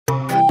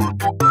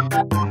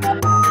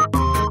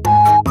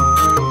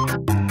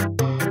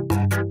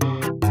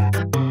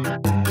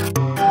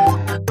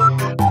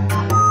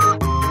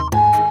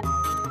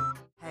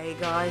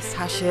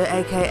here,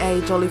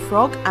 aka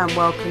JollyFrog, and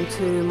welcome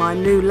to my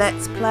new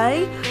Let's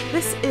Play.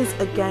 This is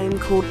a game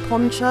called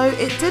Poncho.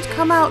 It did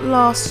come out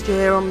last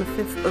year on the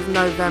 5th of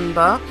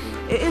November.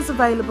 It is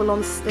available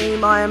on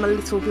Steam. I am a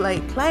little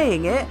late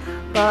playing it,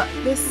 but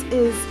this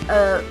is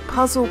a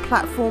puzzle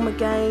platformer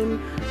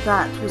game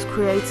that was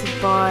created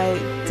by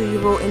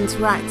Awwww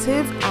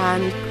Interactive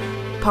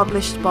and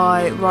published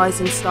by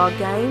Rising Star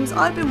Games.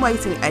 I've been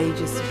waiting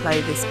ages to play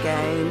this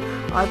game.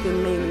 I've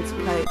been meaning to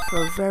play it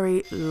for a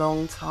very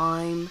long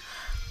time.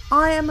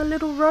 I am a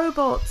little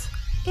robot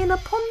in a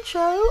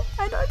poncho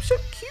and I'm so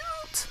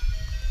cute.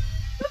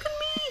 Look at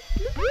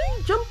me, look at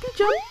me, jumpy,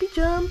 jumpy,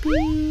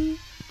 jumpy,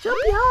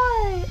 jumpy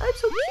high. I'm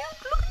so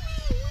cute, look at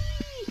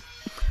me.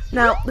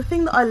 Now, the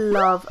thing that I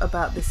love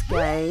about this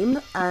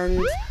game,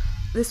 and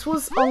this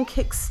was on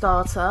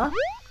Kickstarter,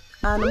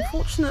 and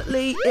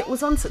unfortunately it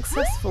was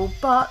unsuccessful,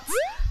 but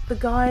the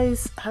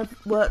guys have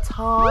worked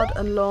hard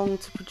and long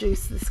to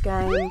produce this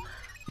game,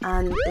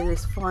 and it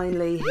is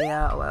finally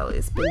here. Well,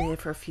 it's been here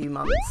for a few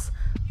months,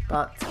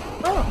 but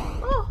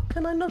oh,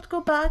 can I not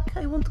go back?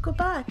 I want to go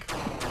back.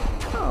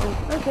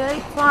 Oh, okay,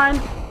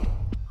 fine.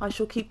 I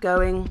shall keep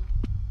going.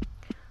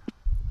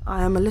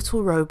 I am a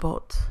little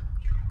robot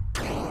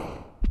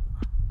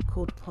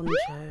called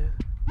Poncho.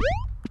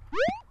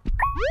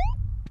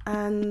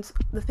 And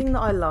the thing that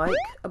I like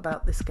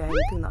about this game,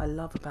 the thing that I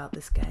love about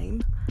this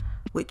game,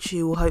 which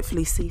you will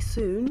hopefully see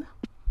soon,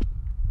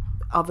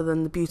 other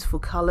than the beautiful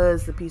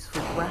colours, the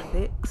beautiful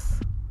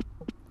graphics.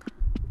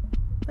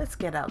 Let's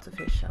get out to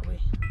fish, shall we?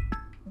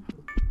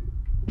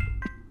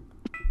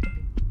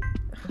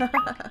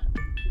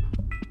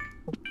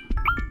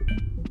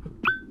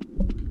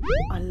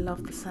 I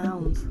love the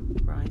sounds.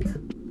 Right.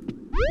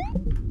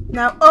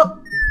 Now,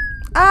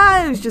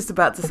 I was just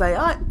about to say,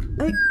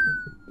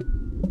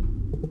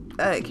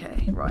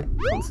 okay, right,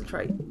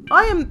 concentrate.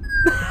 I am...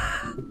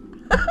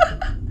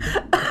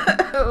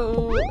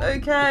 Oh,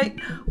 okay.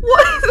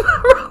 What is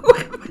wrong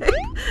with me?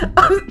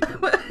 Oh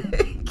my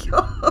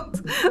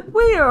god.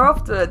 We are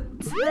off to a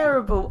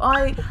terrible...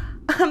 I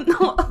am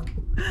not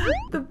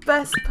the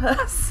best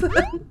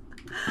person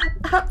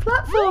at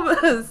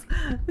platformers,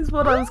 is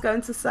what I was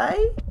going to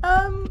say.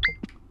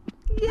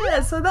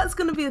 Yeah, so that's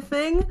going to be a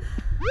thing.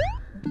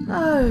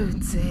 Oh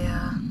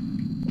dear.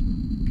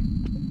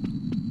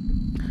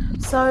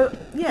 So,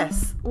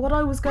 yes, what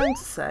I was going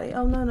to say...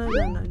 Oh,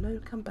 no,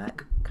 come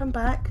back. Come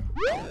back.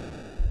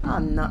 Ah,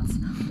 nuts.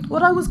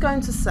 What I was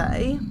going to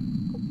say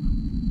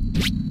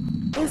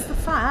is the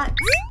fact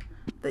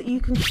that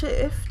you can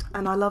shift,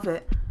 and I love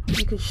it,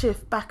 you can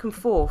shift back and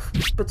forth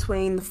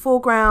between the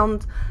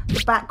foreground,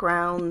 the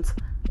background,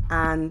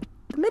 and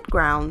the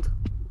midground,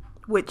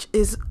 which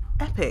is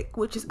epic,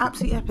 which is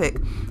absolutely epic.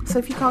 So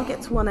if you can't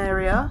get to one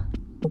area,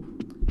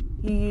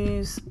 you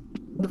use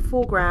the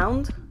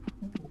foreground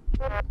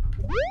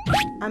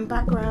and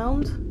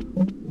background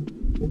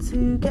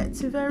to get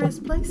to various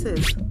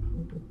places,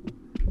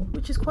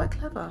 which is quite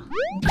clever.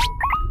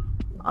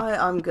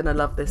 I'm gonna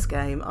love this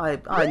game. I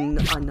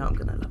know I'm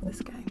gonna love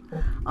this game.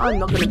 I'm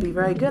not gonna be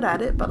very good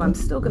at it, but I'm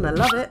still gonna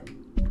love it,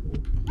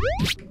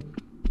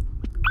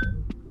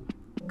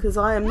 because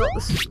I am not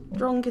the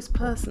strongest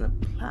person at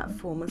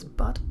platformers,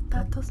 but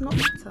that does not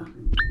matter.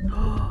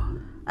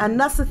 And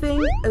that's the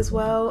thing as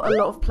well, a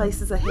lot of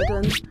places are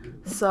hidden,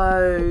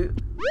 so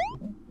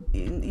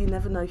you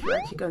never know if you're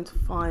actually going to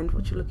find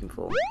what you're looking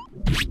for.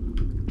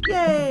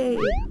 Yay!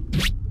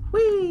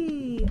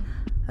 Whee!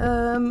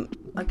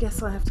 I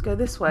guess I have to go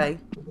this way.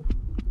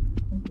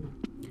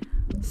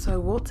 So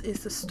what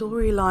is the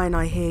storyline,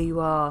 I hear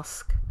you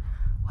ask?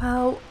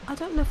 Well, I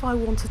don't know if I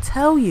want to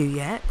tell you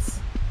yet,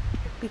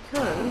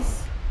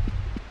 because...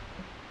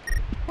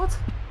 What?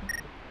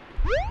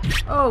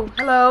 Oh,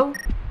 hello!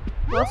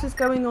 What is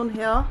going on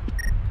here?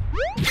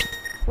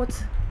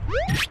 What?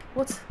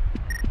 What?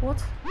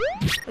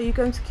 Are you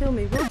going to kill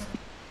me? What?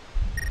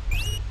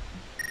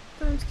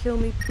 Don't kill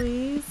me,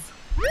 please.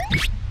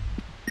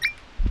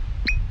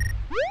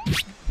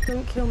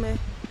 Don't kill me.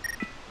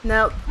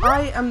 Now,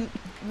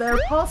 there are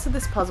parts of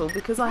this puzzle,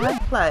 because I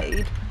have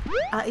played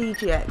at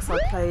EGX, I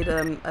played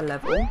a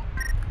level,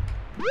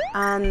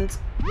 and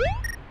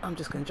I'm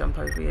just going to jump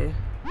over you.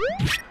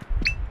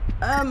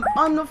 I'm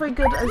not very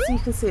good, as you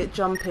can see, at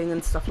jumping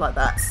and stuff like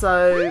that,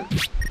 so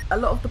a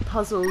lot of the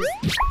puzzles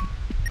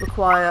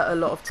require a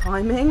lot of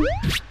timing,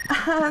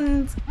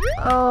 and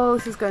oh,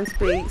 this is going to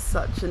be it's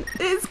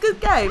a good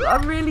game.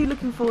 I'm really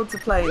looking forward to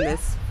playing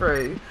this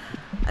through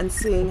and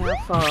seeing how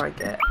far I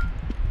get.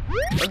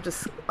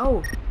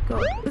 Oh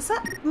god, is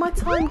that my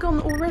time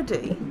gone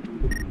already?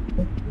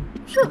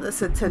 I'm sure that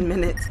said 10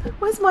 minutes.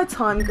 Where's my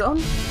time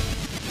gone?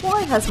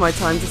 Why has my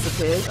time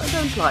disappeared? I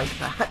don't like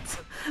that.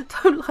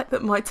 Don't like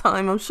that my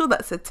time, I'm sure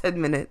that said 10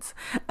 minutes,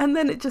 and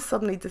then it just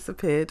suddenly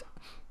disappeared.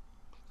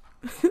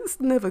 It's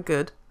never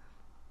good.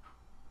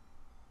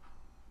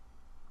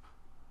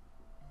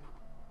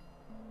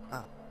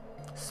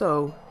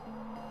 So,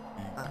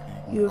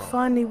 you have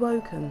finally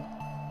woken.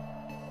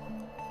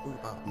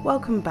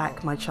 Welcome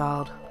back, my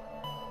child.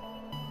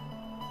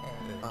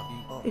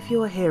 If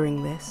you're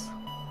hearing this,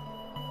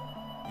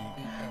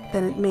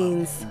 then it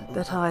means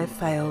that I have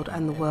failed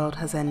and the world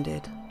has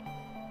ended.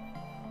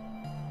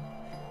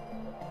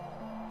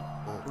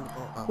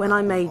 When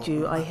I made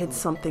you, I hid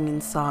something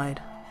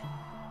inside.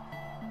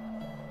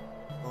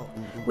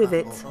 With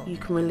it, you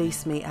can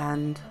release me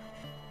and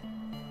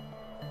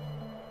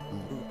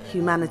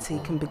humanity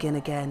can begin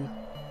again.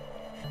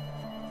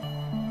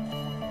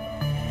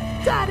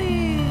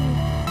 Daddy!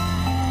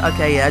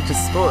 Okay, yeah, I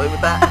just sported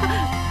with that.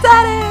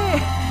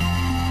 Daddy!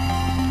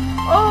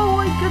 Oh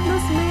my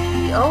goodness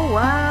me! Oh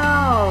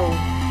wow!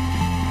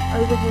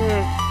 Over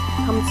here,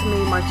 come to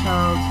me, my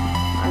child.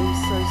 I'm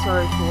so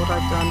sorry for what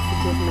I've done.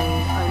 Forgive me.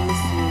 I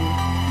miss you.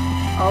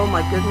 Oh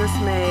my goodness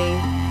me.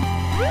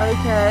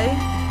 Okay,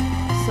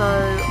 so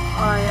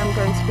I am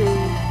going to be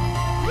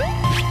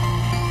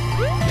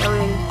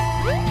going.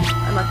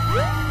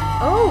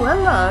 Oh,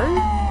 hello!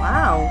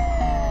 Wow.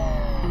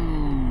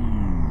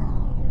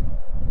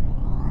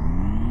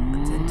 I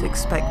didn't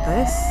expect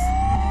this.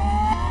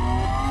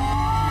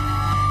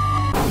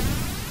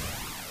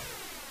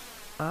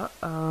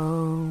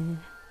 Uh-oh.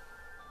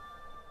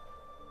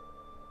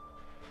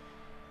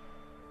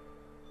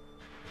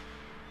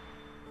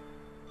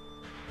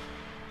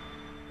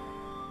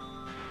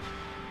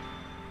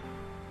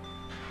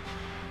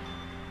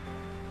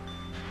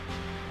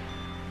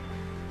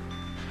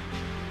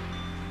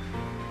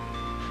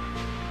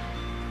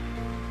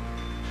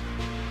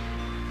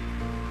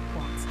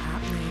 What's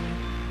happening?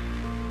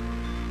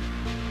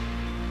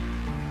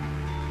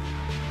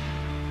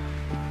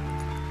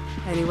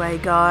 Anyway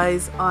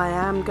guys, I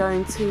am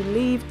going to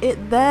leave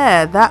it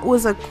there. That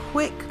was a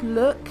quick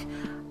look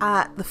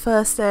at the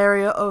first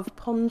area of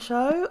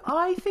Poncho.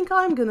 I think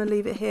I'm going to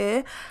leave it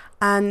here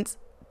and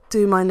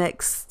do my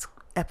next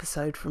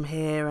episode from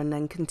here and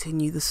then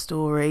continue the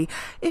story.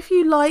 If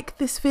you like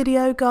this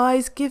video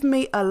guys, give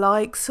me a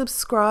like,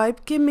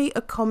 subscribe, give me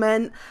a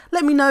comment,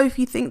 let me know if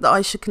you think that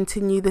I should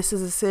continue this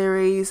as a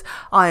series.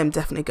 I am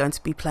definitely going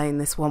to be playing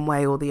this one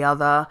way or the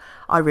other.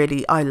 I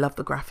love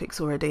the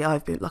graphics already.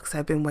 Like I said,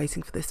 I've been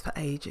waiting for this for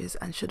ages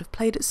and should have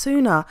played it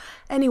sooner.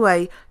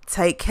 Anyway,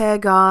 take care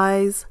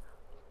guys.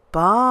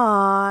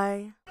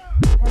 Bye.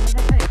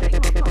 Hey,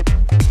 come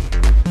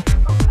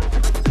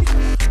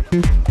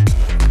on.